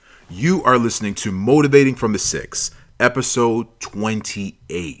You are listening to Motivating from the Six, episode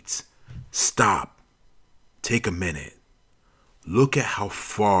 28. Stop. Take a minute. Look at how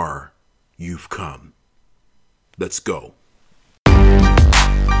far you've come. Let's go.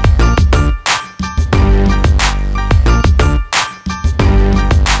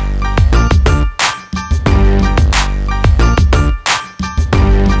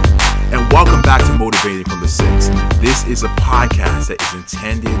 Welcome back to Motivating from the Six. This is a podcast that is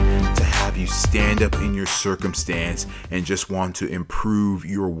intended to have you stand up in your circumstance and just want to improve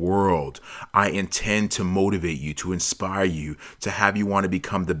your world. I intend to motivate you, to inspire you, to have you want to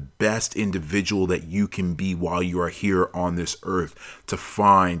become the best individual that you can be while you are here on this earth, to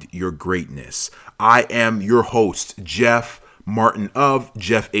find your greatness. I am your host, Jeff Martin of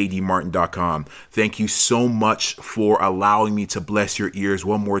JeffADMartin.com. Thank you so much for allowing me to bless your ears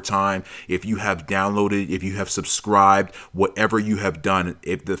one more time. If you have downloaded, if you have subscribed, whatever you have done,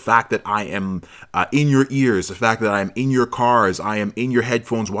 if the fact that I am in your ears, the fact that I am in your cars, I am in your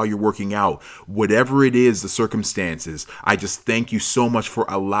headphones while you're working out, whatever it is, the circumstances, I just thank you so much for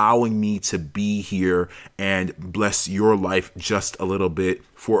allowing me to be here and bless your life just a little bit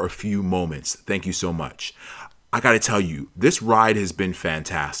for a few moments. Thank you so much. I got to tell you, this ride has been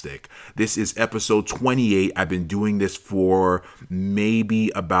fantastic. This is episode 28. I've been doing this for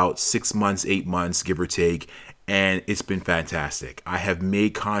maybe about 6 months, 8 months, give or take, and it's been fantastic. I have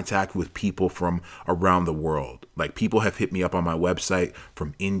made contact with people from around the world. Like, people have hit me up on my website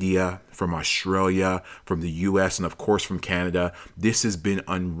from India, from Australia, from the US, and of course from Canada. This has been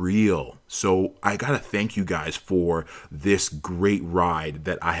unreal. So I got to thank you guys for this great ride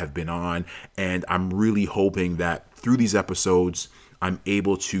that I have been on. And I'm really hoping that through these episodes, I'm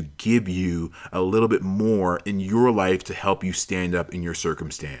able to give you a little bit more in your life to help you stand up in your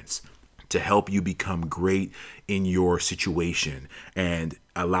circumstance, to help you become great in your situation and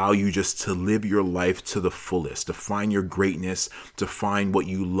allow you just to live your life to the fullest, to find your greatness, to find what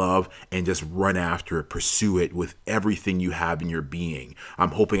you love and just run after it, pursue it with everything you have in your being.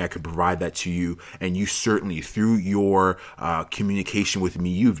 I'm hoping I can provide that to you, and you certainly, through your communication with me,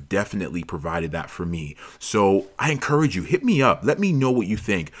 you've definitely provided that for me. So I encourage you, hit me up. Let me know what you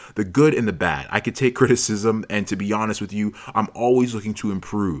think, the good and the bad. I could take criticism, and to be honest with you, I'm always looking to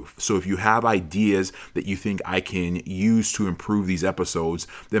improve. So if you have ideas that you think I can use to improve these episodes,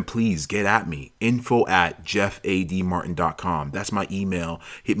 then please get at me. info@JeffADMartin.com. That's my email.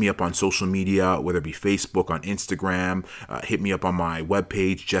 Hit me up on social media, whether it be Facebook, on Instagram. Hit me up on my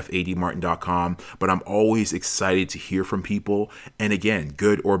webpage, JeffADMartin.com. But I'm always excited to hear from people. And again,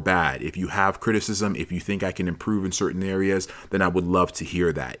 good or bad. If you have criticism, if you think I can improve in certain areas, then I would love to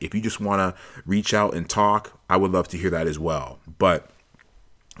hear that. If you just want to reach out and talk, I would love to hear that as well. But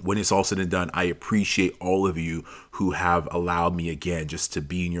when it's all said and done, I appreciate all of you who have allowed me again just to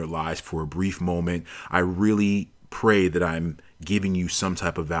be in your lives for a brief moment. I really pray that I'm giving you some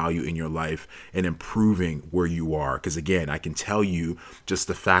type of value in your life and improving where you are. Because again, I can tell you just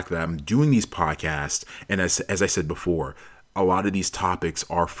the fact that I'm doing these podcasts, and as I said before, a lot of these topics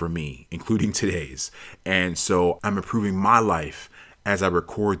are for me, including today's. And so I'm improving my life as I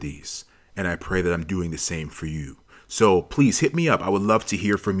record these, and I pray that I'm doing the same for you. So please hit me up. I would love to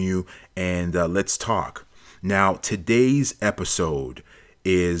hear from you, and let's talk. Now, today's episode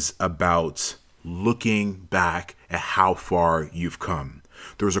is about looking back at how far you've come.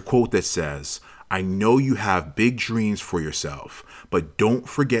 There's a quote that says, "I know you have big dreams for yourself, but don't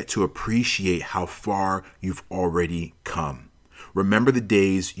forget to appreciate how far you've already come. Remember the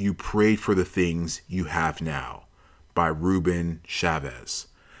days you prayed for the things you have now," by Ruben Chavez.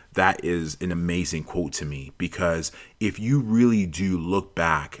 That is an amazing quote to me, because if you really do look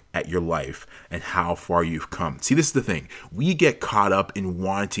back at your life and how far you've come. See, this is the thing. We get caught up in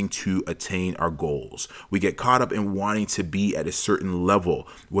wanting to attain our goals. We get caught up in wanting to be at a certain level,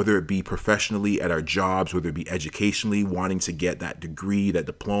 whether it be professionally at our jobs, whether it be educationally, wanting to get that degree, that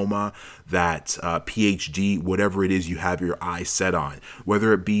diploma, that PhD, whatever it is you have your eyes set on,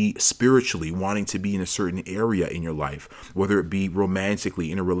 whether it be spiritually, wanting to be in a certain area in your life, whether it be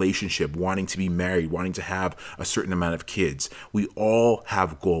romantically in a relationship, wanting to be married, wanting to have a certain amount of kids. We all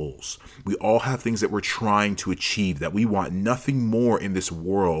have goals. We all have things that we're trying to achieve, that we want nothing more in this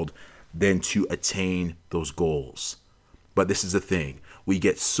world than to attain those goals. But this is the thing. We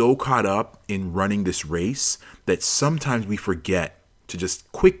get so caught up in running this race that sometimes we forget to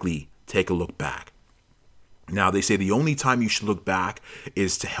just quickly take a look back. Now, they say the only time you should look back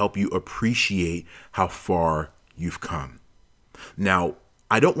is to help you appreciate how far you've come. Now,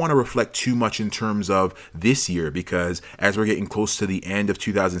 I don't want to reflect too much in terms of this year, because as we're getting close to the end of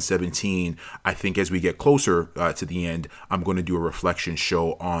 2017, I think as we get closer to the end, I'm going to do a reflection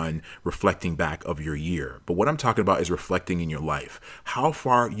show on reflecting back of your year. But what I'm talking about is reflecting in your life, how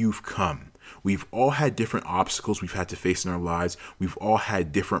far you've come. We've all had different obstacles we've had to face in our lives. We've all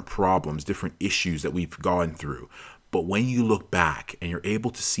had different problems, different issues that we've gone through. But when you look back and you're able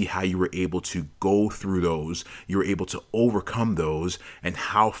to see how you were able to go through those, you were able to overcome those, and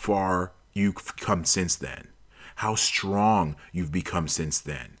how far you've come since then, how strong you've become since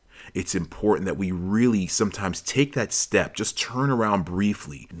then. It's important that we really sometimes take that step, just turn around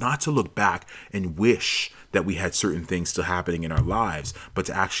briefly, not to look back and wish that we had certain things still happening in our lives, but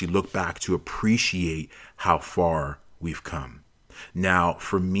to actually look back to appreciate how far we've come. Now,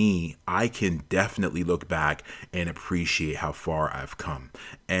 for me, I can definitely look back and appreciate how far I've come.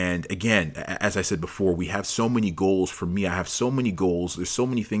 And again, as I said before, we have so many goals. For me, I have so many goals. There's so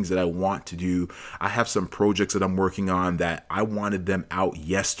many things that I want to do. I have some projects that I'm working on that I wanted them out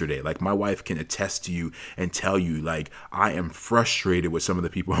yesterday. Like, my wife can attest to you and tell you, like, I am frustrated with some of the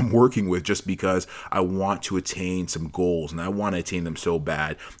people I'm working with just because I want to attain some goals, and I want to attain them so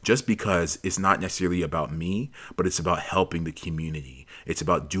bad, just because it's not necessarily about me, but it's about helping the community. It's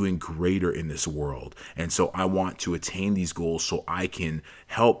about doing greater in this world. And so I want to attain these goals so I can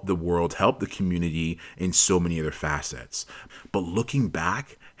help the world, help the community in so many other facets. But looking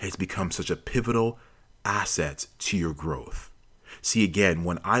back has become such a pivotal asset to your growth. See, again,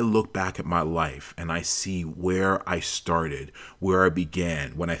 when I look back at my life and I see where I started, where I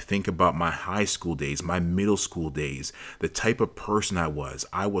began, when I think about my high school days, my middle school days, the type of person I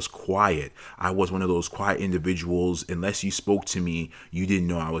was quiet. I was one of those quiet individuals. Unless you spoke to me, you didn't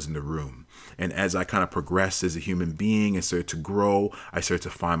know I was in the room. And as I kind of progressed as a human being and started to grow, I started to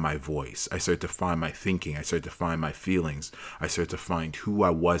find my voice. I started to find my thinking. I started to find my feelings. I started to find who I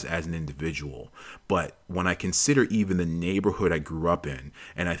was as an individual. But when I consider even the neighborhood I grew up in,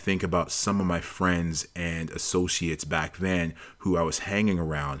 and I think about some of my friends and associates back then who I was hanging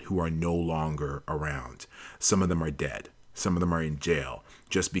around, who are no longer around. Some of them are dead. Some of them are in jail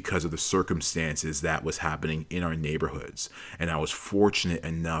just because of the circumstances that was happening in our neighborhoods. And I was fortunate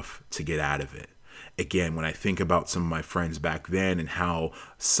enough to get out of it. Again, when I think about some of my friends back then and how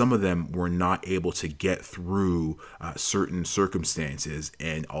some of them were not able to get through certain circumstances,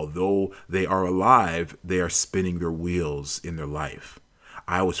 and although they are alive, they are spinning their wheels in their life.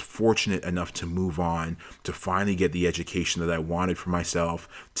 I was fortunate enough to move on, to finally get the education that I wanted for myself,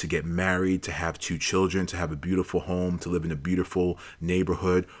 to get married, to have 2 children, to have a beautiful home, to live in a beautiful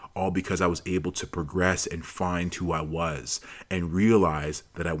neighborhood, all because I was able to progress and find who I was and realize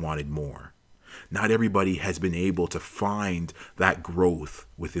that I wanted more. Not everybody has been able to find that growth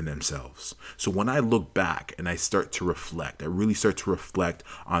within themselves. So when I look back and I start to reflect, I really start to reflect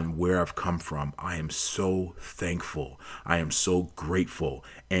on where I've come from, I am so thankful. I am so grateful.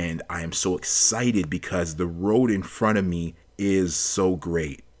 And I am so excited because the road in front of me is so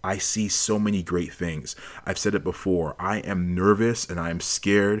great. I see so many great things. I've said it before. I am nervous and I am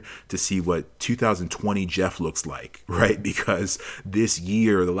scared to see what 2020 Jeff looks like, right? Because this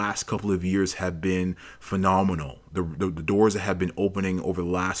year, the last couple of years have been phenomenal. The doors that have been opening over the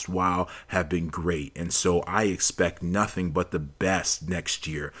last while have been great. And so I expect nothing but the best next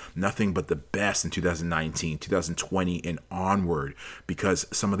year, nothing but the best in 2019, 2020 and onward, because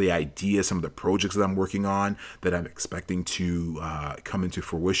some of the ideas, some of the projects that I'm working on that I'm expecting to come into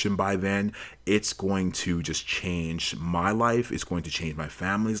fruition by then, it's going to just change my life. It's going to change my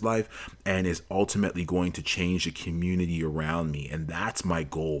family's life, and is ultimately going to change the community around me. And that's my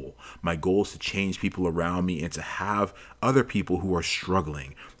goal. My goal is to change people around me and to have other people who are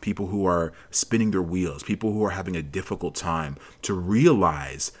struggling, people who are spinning their wheels, people who are having a difficult time, to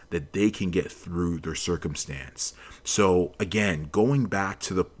realize that they can get through their circumstance. So again, going back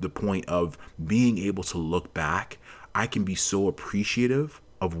to the point of being able to look back, I can be so appreciative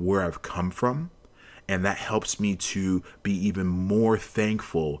of where I've come from, and that helps me to be even more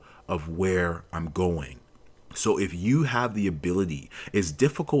thankful of where I'm going. So if you have the ability, as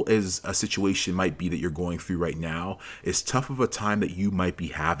difficult as a situation might be that you're going through right now, as tough of a time that you might be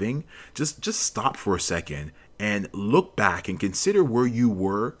having, just stop for a second and look back and consider where you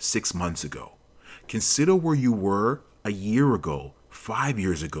were 6 months ago. Consider where you were a year ago, 5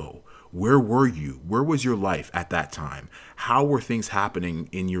 years ago. Where were you? Where was your life at that time? How were things happening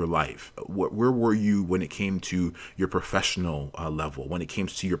in your life? Where were you when it came to your professional level, when it came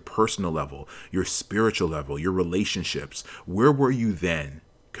to your personal level, your spiritual level, your relationships? Where were you then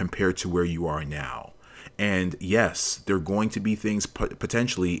compared to where you are now? And yes, there are going to be things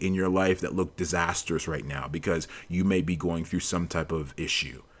potentially in your life that look disastrous right now because you may be going through some type of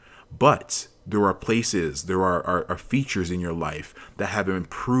issue. But there are places, there are features in your life that have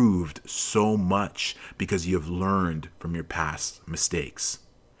improved so much because you have learned from your past mistakes.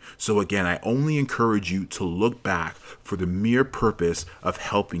 So again, I only encourage you to look back for the mere purpose of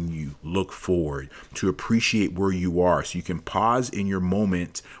helping you look forward, to appreciate where you are so you can pause in your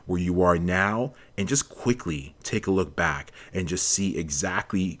moment where you are now and just quickly take a look back and just see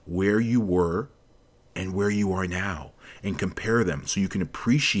exactly where you were and where you are now and compare them so you can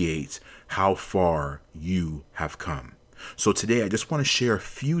appreciate how far you have come. So today I just want to share a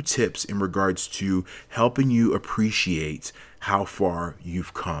few tips in regards to helping you appreciate how far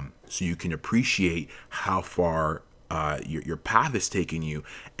you've come so you can appreciate how far your path is taking you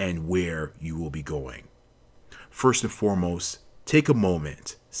and where you will be going. First and foremost, take a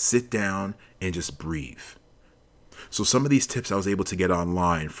moment, sit down, and just breathe. So some of these tips I was able to get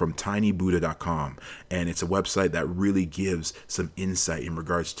online from tinybuddha.com, and it's a website that really gives some insight in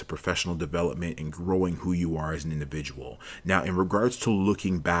regards to professional development and growing who you are as an individual. Now, in regards to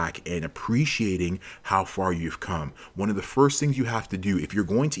looking back and appreciating how far you've come, one of the first things you have to do if you're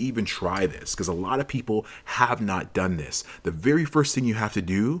going to even try this, because a lot of people have not done this, the very first thing you have to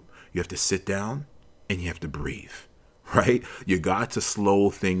do, you have to sit down and you have to breathe. Right? You got to slow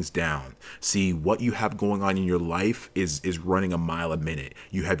things down. See, what you have going on in your life is running a mile a minute.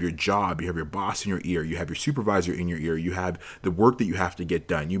 You have your job, you have your boss in your ear, you have your supervisor in your ear, you have the work that you have to get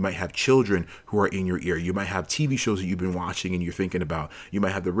done. You might have children who are in your ear. You might have TV shows that you've been watching and you're thinking about. You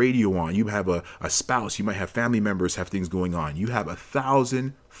might have the radio on. You have a spouse. You might have family members have things going on. You have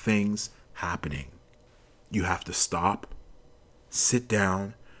 1,000 things happening. You have to stop, sit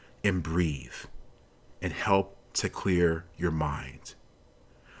down, and breathe and help to clear your mind.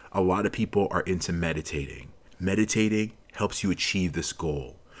 A lot of people are into meditating. Meditating helps you achieve this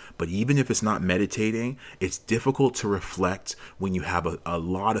goal. But even if it's not meditating, it's difficult to reflect when you have a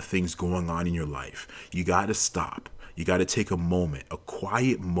lot of things going on in your life. You got to stop. You got to take a moment, a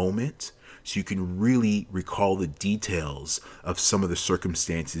quiet moment, so you can really recall the details of some of the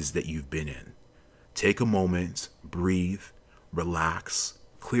circumstances that you've been in. Take a moment, breathe, relax,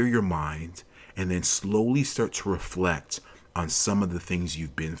 clear your mind, and then slowly start to reflect on some of the things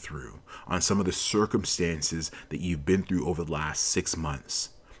you've been through, on some of the circumstances that you've been through over the last 6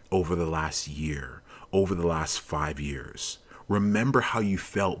 months, over the last year, over the last 5 years. Remember how you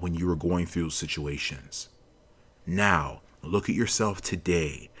felt when you were going through those situations. Now, look at yourself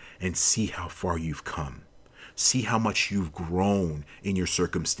today and see how far you've come. See how much you've grown in your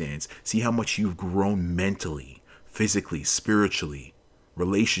circumstance. See how much you've grown mentally, physically, spiritually,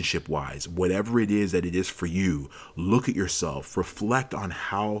 relationship-wise, whatever it is that it is for you. Look at yourself, reflect on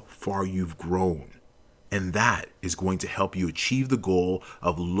how far you've grown. And that is going to help you achieve the goal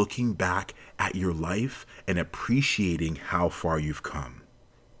of looking back at your life and appreciating how far you've come.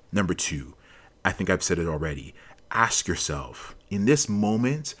 Number 2, I think I've said it already. Ask yourself, in this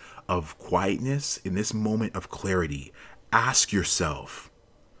moment of quietness, in this moment of clarity, ask yourself,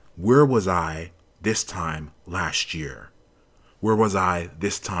 where was I this time last year? Where was I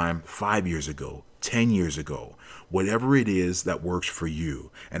this time 5 years ago, 10 years ago? Whatever it is that works for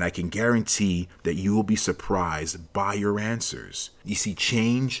you. And I can guarantee that you will be surprised by your answers. You see,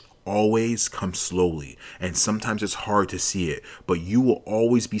 change always comes slowly, and sometimes it's hard to see it, but you will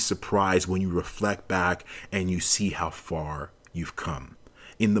always be surprised when you reflect back and you see how far you've come.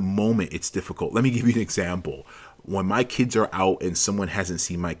 In the moment, it's difficult. Let me give you an example. When my kids are out and someone hasn't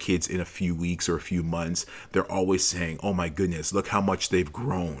seen my kids in a few weeks or a few months, they're always saying, oh my goodness, look how much they've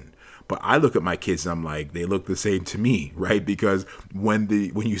grown. But I look at my kids and I'm like, they look the same to me, right? Because when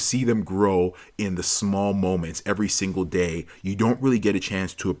you see them grow in the small moments every single day, you don't really get a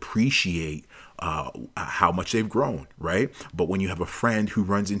chance to appreciate how much they've grown, right? But when you have a friend who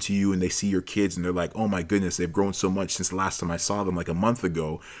runs into you and they see your kids and they're like, oh my goodness, they've grown so much since the last time I saw them like a month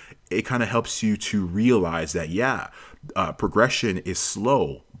ago, it kind of helps you to realize that, progression is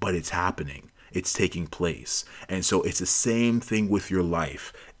slow, but it's happening. It's taking place. And so it's the same thing with your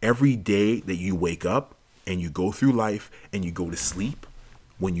life. Every day that you wake up and you go through life and you go to sleep,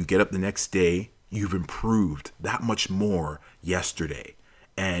 when you get up the next day, you've improved that much more yesterday.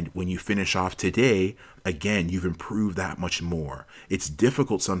 And when you finish off today, again, you've improved that much more. It's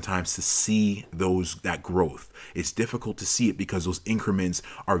difficult sometimes to see that growth. It's difficult to see it because those increments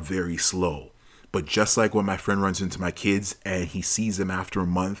are very slow. But just like when my friend runs into my kids and he sees them after a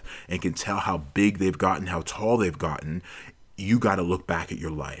month and can tell how big they've gotten, how tall they've gotten, you got to look back at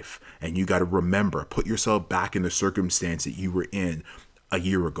your life and you got to remember, put yourself back in the circumstance that you were in a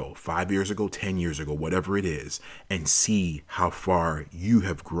year ago, 5 years ago, 10 years ago, whatever it is, and see how far you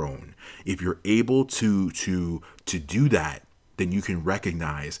have grown. If you're able to do that, then you can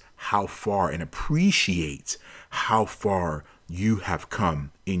recognize how far and appreciate how far you have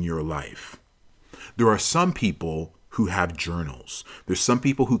come in your life. There are some people who have journals. There's some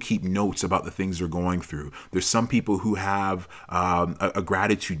people who keep notes about the things they're going through. There's some people who have a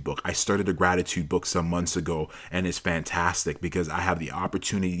gratitude book. I started a gratitude book some months ago, and it's fantastic because I have the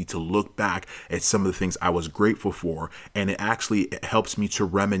opportunity to look back at some of the things I was grateful for, and it helps me to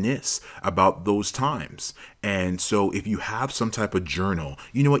reminisce about those times. And so if you have some type of journal,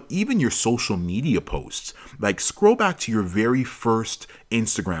 you know what, even your social media posts, like scroll back to your very first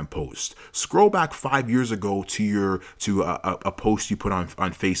Instagram post, scroll back 5 years ago to a post you put on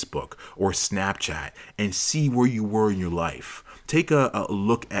Facebook or Snapchat, and see where you were in your life. Take a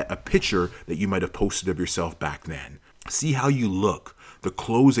look at a picture that you might have posted of yourself back then. See how you look, the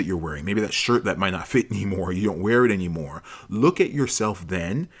clothes that you're wearing, maybe that shirt that might not fit anymore, you don't wear it anymore. Look at yourself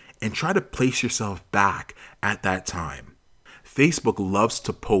then and try to place yourself back at that time. Facebook loves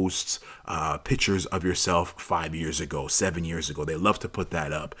to post pictures of yourself 5 years ago, 7 years ago. They love to put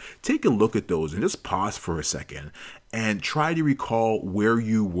that up. Take a look at those and just pause for a second and try to recall where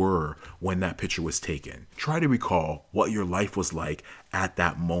you were when that picture was taken. Try to recall what your life was like at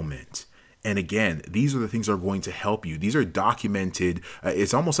that moment. And again, these are the things that are going to help you. These are documented.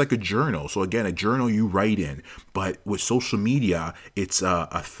 It's almost like a journal. So again, a journal you write in. But with social media, it's a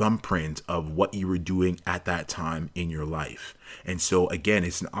thumbprint of what you were doing at that time in your life. And so again,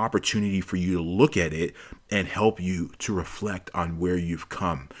 it's an opportunity for you to look at it and help you to reflect on where you've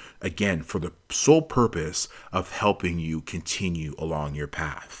come. Again, for the sole purpose of helping you continue along your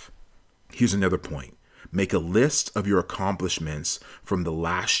path. Here's another point. Make a list of your accomplishments from the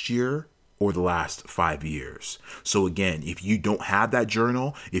last year or the last 5 years. So again, if you don't have that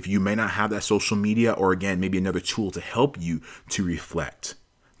journal, if you may not have that social media, or again, maybe another tool to help you to reflect,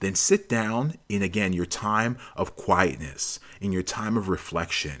 then sit down in, again, your time of quietness, in your time of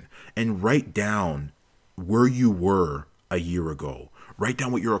reflection, and write down where you were a year ago. Write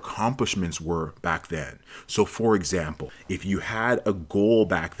down what your accomplishments were back then. So for example, if you had a goal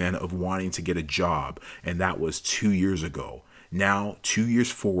back then of wanting to get a job, and that was 2 years ago, now 2 years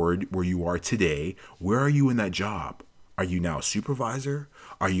forward where you are today, where are you in that job? Are you now a supervisor?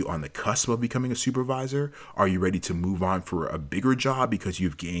 Are you on the cusp of becoming a supervisor? Are you ready to move on for a bigger job because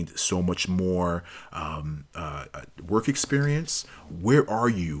you've gained so much more work experience? Where are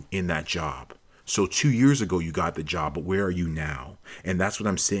you in that job? So 2 years ago, you got the job, but where are you now? And that's what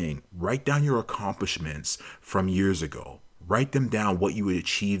I'm saying. Write down your accomplishments from years ago. Write them down, what you would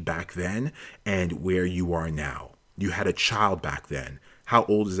achieve back then and where you are now. You had a child back then. How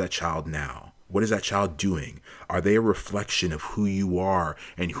old is that child now? What is that child doing? Are they a reflection of who you are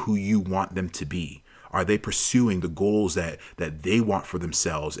and who you want them to be? Are they pursuing the goals that they want for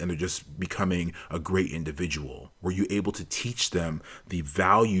themselves and they're just becoming a great individual? Were you able to teach them the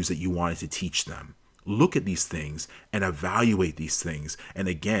values that you wanted to teach them? Look at these things and evaluate these things. And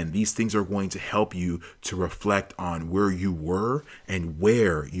again, these things are going to help you to reflect on where you were and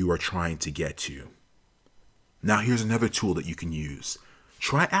where you are trying to get to. Now, here's another tool that you can use.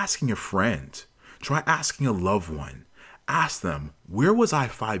 Try asking a friend. Try asking a loved one. Ask them, where was I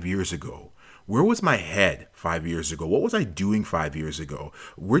 5 years ago? Where was my head 5 years ago? What was I doing 5 years ago?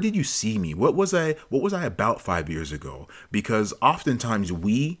 Where did you see me? What was I about 5 years ago? Because oftentimes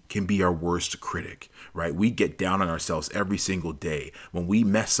we can be our worst critic, right? We get down on ourselves every single day. When we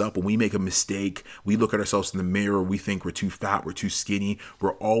mess up, when we make a mistake, we look at ourselves in the mirror, we think we're too fat, we're too skinny.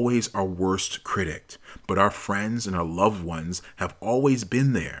 We're always our worst critic. But our friends and our loved ones have always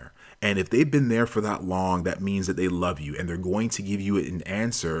been there. And if they've been there for that long, that means that they love you and they're going to give you an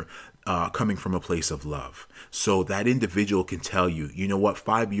answer coming from a place of love. So that individual can tell you, you know what,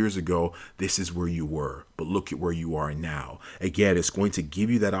 5 years ago, this is where you were, but look at where you are now. Again, it's going to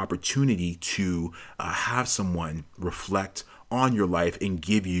give you that opportunity to have someone reflect on your life and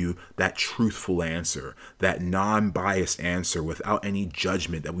give you that truthful answer, that non-biased answer without any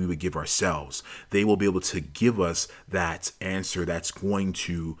judgment that we would give ourselves. They will be able to give us that answer that's going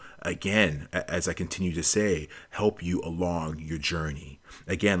to, again, as I continue to say, help you along your journey.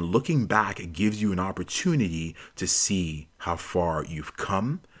 Again, looking back, it gives you an opportunity to see how far you've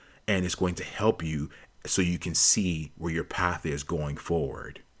come, and it's going to help you so you can see where your path is going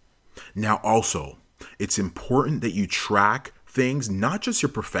forward. Now, also, it's important that you track things, not just your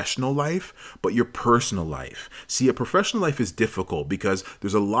professional life, but your personal life. See, a professional life is difficult because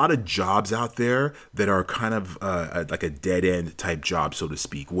there's a lot of jobs out there that are kind of like a dead end type job, so to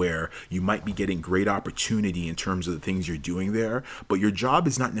speak, where you might be getting great opportunity in terms of the things you're doing there, but your job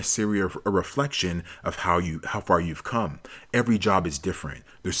is not necessarily a reflection of how far you've come. Every job is different.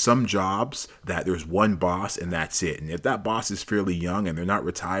 There's some jobs that there's one boss and that's it. And if that boss is fairly young and they're not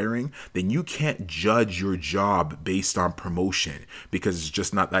retiring, then you can't judge your job based on promotion because it's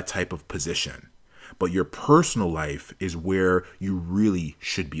just not that type of position. But your personal life is where you really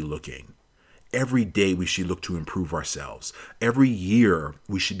should be looking. Every day we should look to improve ourselves. Every year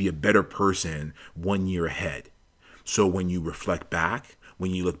we should be a better person 1 year ahead. So when you reflect back,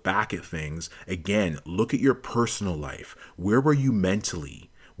 when you look back at things, again, look at your personal life. Where were you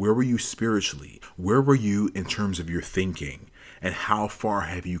mentally? Where were you spiritually? Where were you in terms of your thinking? And how far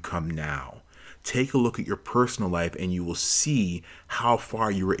have you come now? Take a look at your personal life and you will see how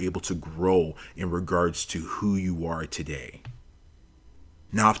far you were able to grow in regards to who you are today.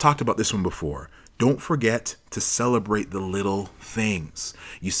 Now, I've talked about this one before. Don't forget to celebrate the little things.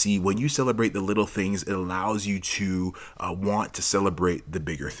 You see, when you celebrate the little things, it allows you to want to celebrate the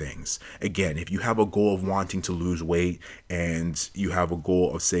bigger things. Again, if you have a goal of wanting to lose weight and you have a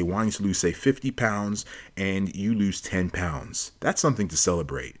goal of, say, wanting to lose, say, 50 pounds and you lose 10 pounds, that's something to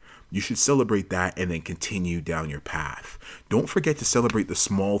celebrate. You should celebrate that and then continue down your path. Don't forget to celebrate the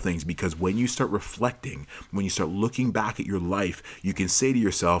small things, because when you start reflecting, when you start looking back at your life, you can say to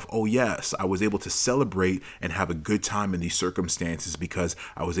yourself, oh yes, I was able to celebrate and have a good time in these circumstances because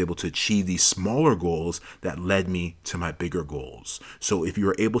I was able to achieve these smaller goals that led me to my bigger goals. So if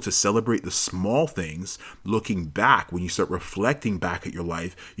you're able to celebrate the small things, looking back, when you start reflecting back at your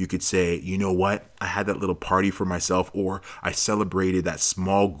life, you could say, you know what, I had that little party for myself, or I celebrated that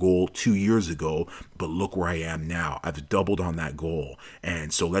small goal 2 years ago, but look where I am now. I've doubled on that goal.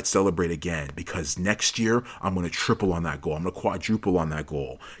 And so let's celebrate again, because next year I'm going to triple on that goal. I'm going to quadruple on that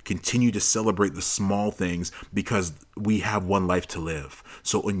goal. Continue to celebrate the small things because we have one life to live.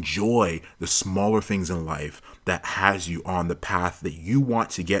 So enjoy the smaller things in life that has you on the path that you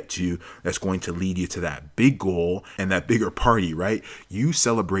want to get to, that's going to lead you to that big goal and that bigger party, right? You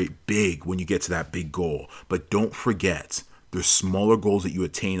celebrate big when you get to that big goal, but don't forget there's smaller goals that you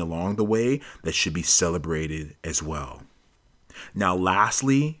attain along the way that should be celebrated as well. Now,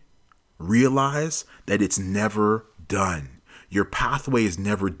 lastly, realize that it's never done. Your pathway is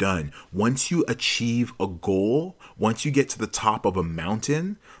never done. Once you achieve a goal, once you get to the top of a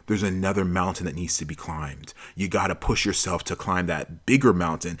mountain, there's another mountain that needs to be climbed. You got to push yourself to climb that bigger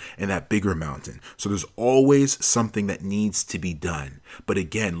mountain and that bigger mountain. So there's always something that needs to be done. But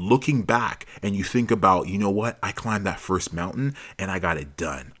again, looking back and you think about, you know what? I climbed that first mountain and I got it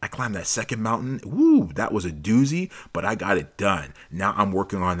done. I climbed that second mountain. Woo, that was a doozy, but I got it done. Now I'm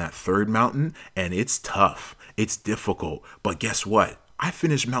working on that third mountain and it's tough. It's difficult. But guess what? I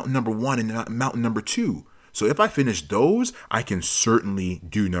finished mountain number 1 and mountain number 2. So if I finish those, I can certainly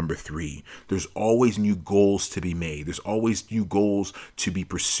do number 3. There's always new goals to be made. There's always new goals to be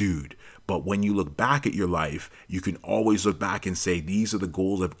pursued. But when you look back at your life, you can always look back and say, these are the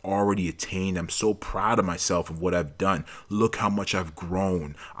goals I've already attained. I'm so proud of myself of what I've done. Look how much I've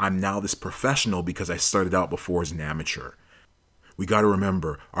grown. I'm now this professional because I started out before as an amateur. We got to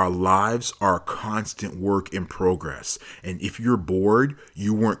remember, our lives are a constant work in progress. And if you're bored,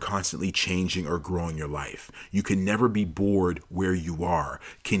 you weren't constantly changing or growing your life. You can never be bored where you are.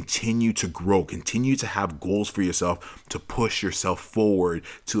 Continue to grow. Continue to have goals for yourself, to push yourself forward,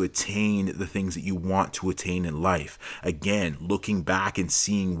 to attain the things that you want to attain in life. Again, looking back and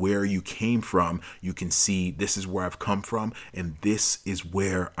seeing where you came from, you can see this is where I've come from and this is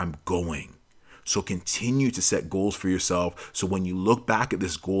where I'm going. So continue to set goals for yourself. So when you look back at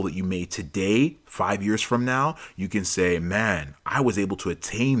this goal that you made today, 5 years from now, you can say, man, I was able to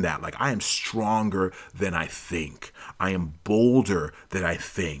attain that. Like, I am stronger than I think. I am bolder than I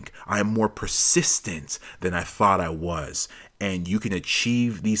think. I am more persistent than I thought I was. And you can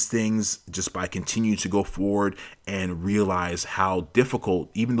achieve these things just by continuing to go forward and realize how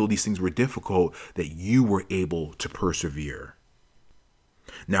difficult, even though these things were difficult, that you were able to persevere.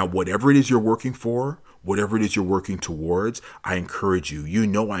 Now, whatever it is you're working for, whatever it is you're working towards, I encourage you,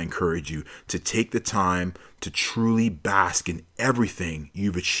 I encourage you to take the time to truly bask in everything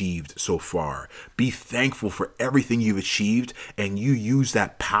you've achieved so far. Be thankful for everything you've achieved, and you use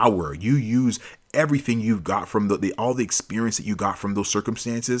that power. You use everything you've got from all the experience that you got from those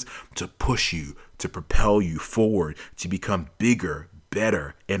circumstances to push you, to propel you forward, to become bigger,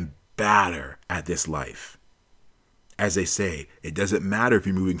 better, and badder at this life. As they say, it doesn't matter if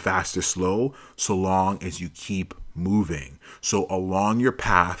you're moving fast or slow, so long as you keep moving. So along your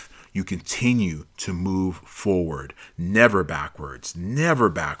path, you continue to move forward, never backwards, never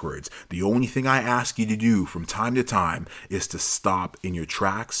backwards. The only thing I ask you to do from time to time is to stop in your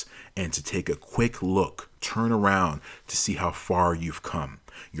tracks and to take a quick look, turn around to see how far you've come.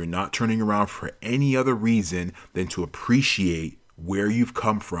 You're not turning around for any other reason than to appreciate where you've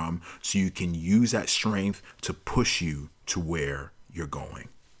come from so you can use that strength to push you to where you're going.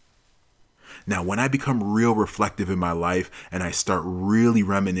 Now, when I become real reflective in my life and I start really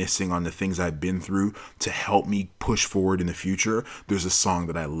reminiscing on the things I've been through to help me push forward in the future, there's a song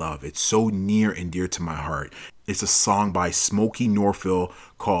that I love. It's so near and dear to my heart. It's a song by Smokey Norville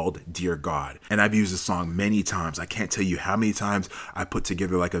called Dear God. And I've used this song many times. I can't tell you how many times I put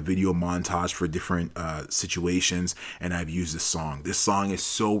together like a video montage for different situations, and I've used this song. This song is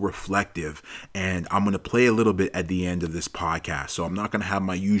so reflective, and I'm going to play a little bit at the end of this podcast. So I'm not going to have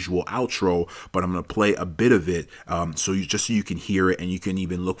my usual outro, but I'm going to play a bit of it so you can hear it, and you can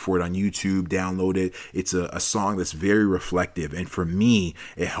even look for it on YouTube, download it. It's a song that's very reflective, and for me,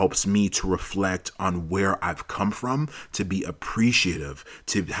 it helps me to reflect on where I've come from, to be appreciative,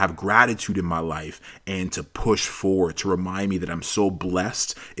 to have gratitude in my life, and to push forward, to remind me that I'm so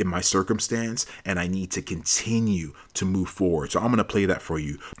blessed in my circumstance and I need to continue to move forward. So I'm going to play that for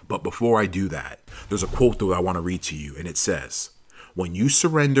you. But before I do that, there's a quote that I want to read to you, and it says, "When you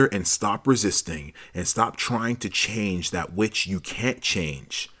surrender and stop resisting and stop trying to change that which you can't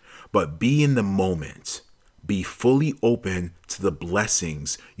change, but be in the moment, be fully open to the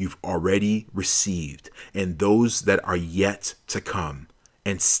blessings you've already received and those that are yet to come,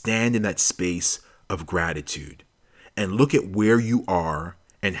 and stand in that space of gratitude and look at where you are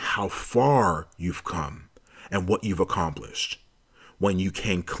and how far you've come and what you've accomplished. When you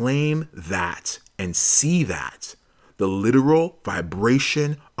can claim that and see that, the literal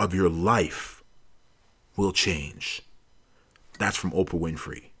vibration of your life will change." That's from Oprah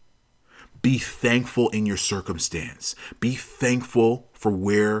Winfrey. Be thankful in your circumstance. Be thankful for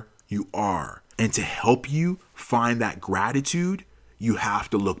where you are. And to help you find that gratitude, you have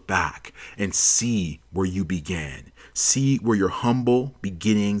to look back and see where you began. See where your humble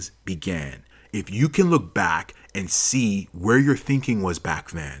beginnings began. If you can look back and see where your thinking was back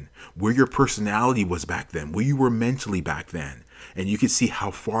then, where your personality was back then, where you were mentally back then, and you can see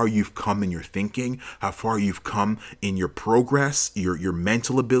how far you've come in your thinking, how far you've come in your progress, your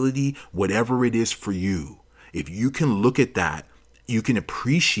mental ability, whatever it is for you. If you can look at that, you can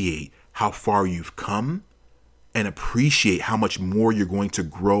appreciate how far you've come and appreciate how much more you're going to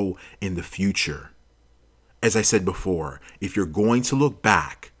grow in the future. As I said before, if you're going to look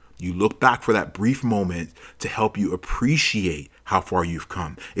back, you look back for that brief moment to help you appreciate how far you've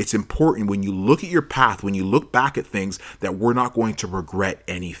come. It's important when you look at your path, when you look back at things, that we're not going to regret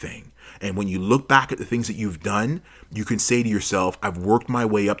anything. And when you look back at the things that you've done, you can say to yourself, I've worked my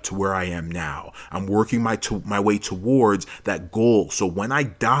way up to where I am now. I'm working my way towards that goal. So when I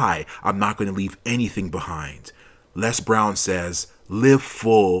die, I'm not going to leave anything behind. Les Brown says, live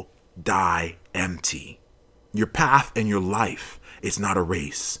full, die empty. Your path and your life is not a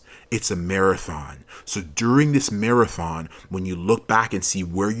race. It's a marathon. So during this marathon, when you look back and see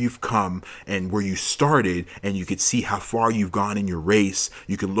where you've come and where you started, and you can see how far you've gone in your race,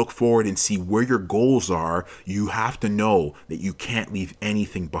 you can look forward and see where your goals are. You have to know that you can't leave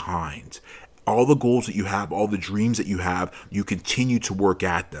anything behind. All the goals that you have, all the dreams that you have, you continue to work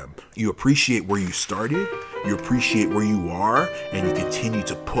at them. You appreciate where you started, you appreciate where you are, and you continue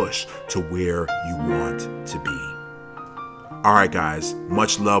to push to where you want to be. All right, guys,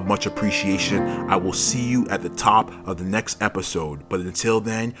 much love, much appreciation. I will see you at the top of the next episode. But until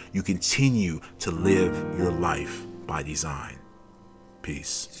then, you continue to live your life by design.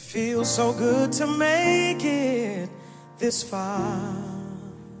 Peace. It feels so good to make it this far.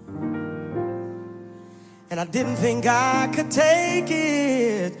 And I didn't think I could take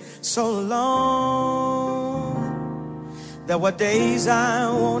it so long. There were days I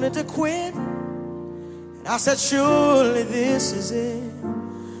wanted to quit. I said, surely this is it,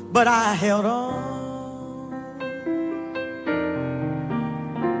 but I held on.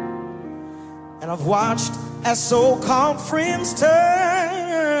 And I've watched as so-called friends turned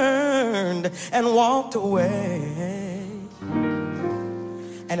and walked away.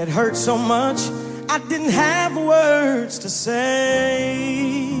 And it hurt so much, I didn't have words to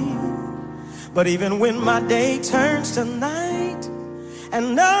say. But even when my day turns to night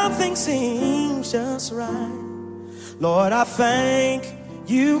and nothing seems just right, Lord, I thank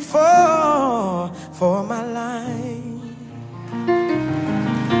you for my life.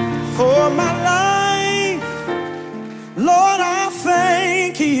 For my life, Lord, I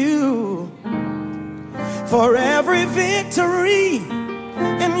thank you. for every victory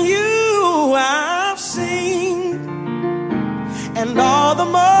in you I've seen, and all the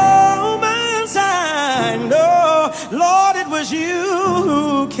moments I know, Lord, it was you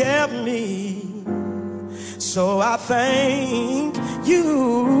who kept me. So I thank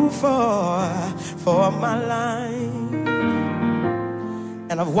you for my life.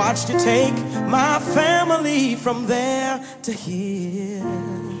 And I've watched you take my family from there to here.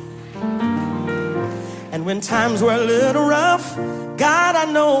 And when times were a little rough, God, I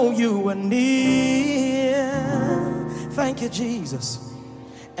know you were near. Thank you, Jesus.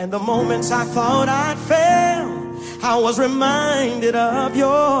 And the moments I thought I'd fail, I was reminded of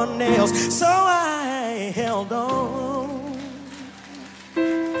your nails. So I held on.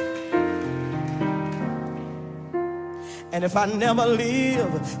 And if I never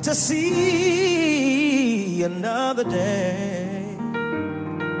live to see another day,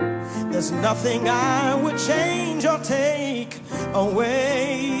 there's nothing I would change or take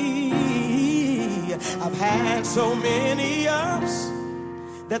away. I've had so many ups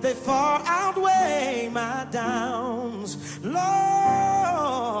that they far outweigh my downs. Lord,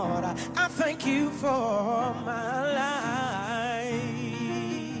 I thank you for my